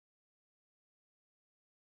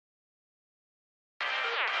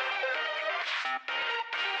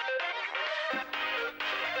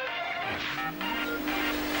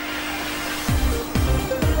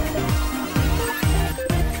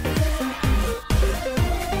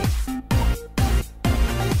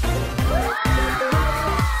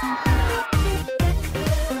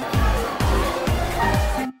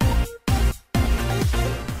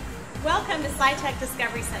Sci-Tech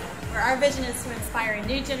Discovery Center, where our vision is to inspire a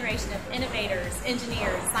new generation of innovators,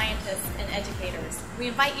 engineers, scientists, and educators. We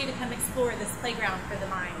invite you to come explore this playground for the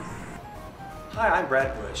mind. Hi, I'm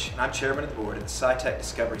Brad Bush, and I'm chairman of the board at the Sci-Tech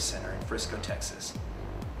Discovery Center in Frisco, Texas.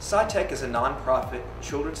 Sci-Tech is a nonprofit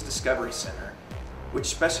children's discovery center which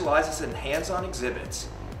specializes in hands-on exhibits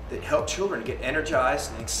that help children get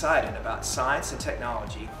energized and excited about science and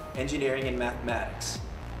technology, engineering and mathematics,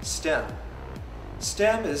 STEM.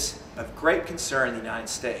 STEM is of great concern in the United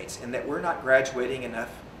States in that we're not graduating enough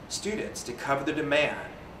students to cover the demand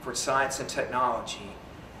for science and technology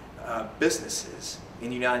businesses in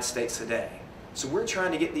the United States today. So we're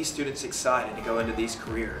trying to get these students excited to go into these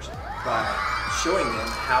careers by showing them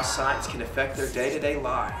how science can affect their day-to-day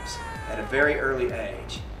lives at a very early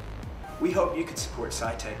age. We hope you can support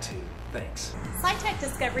Sci-Tech too. Thanks. Sci-Tech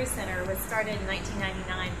Discovery Center was started in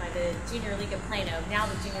 1999 by the Junior League of Plano, now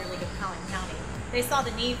the Junior League of Collin County. They saw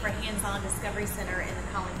the need for hands-on Discovery Center in the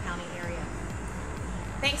Collin County area.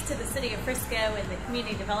 Thanks to the City of Frisco and the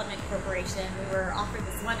Community Development Corporation, we were offered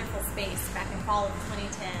this wonderful space back in fall of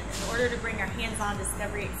 2010 in order to bring our hands-on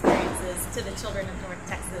discovery experiences to the children of North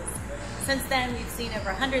Texas. Since then, we've seen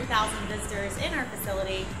over 100,000 visitors in our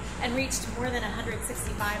facility and reached more than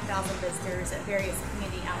 165,000 visitors at various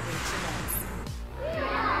community outreach events.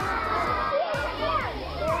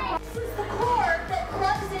 This is the cord that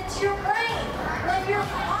plugs into your brain when you're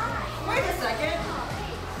high. Wait a second.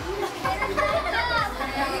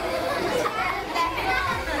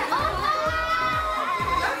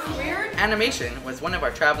 Animation was one of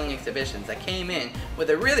our traveling exhibitions that came in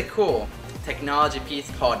with a really cool technology piece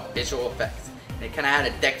called visual effects. And it kind of had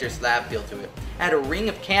a Dexter's Lab feel to it. It had a ring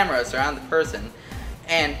of cameras around the person,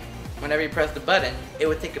 and whenever you press the button, it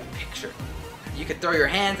would take a picture. You could throw your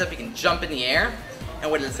hands up, you can jump in the air,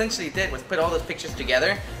 and what it essentially did was put all those pictures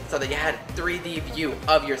together so that you had a 3D view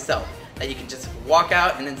of yourself that you could just walk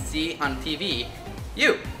out and then see on TV,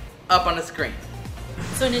 you, up on the screen.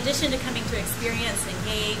 So in addition to coming to experience and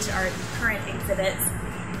engage our current exhibits,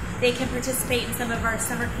 they can participate in some of our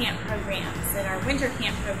summer camp programs and our winter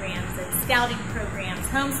camp programs and scouting programs,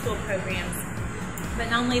 homeschool programs. But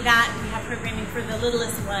not only that, we have programming for the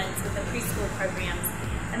littlest ones with the preschool programs.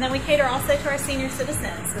 And then we cater also to our senior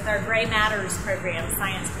citizens with our Gray Matters program,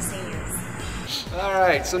 Science for Seniors.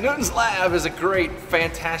 Alright, so Newton's Lab is a great,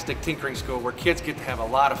 fantastic tinkering school where kids get to have a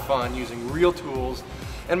lot of fun using real tools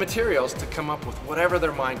and materials to come up with whatever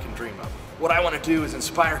their mind can dream of. What I want to do is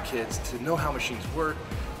inspire kids to know how machines work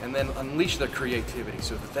and then unleash their creativity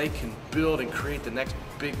so that they can build and create the next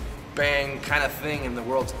big bang kind of thing in the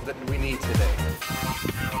world that we need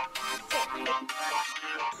today.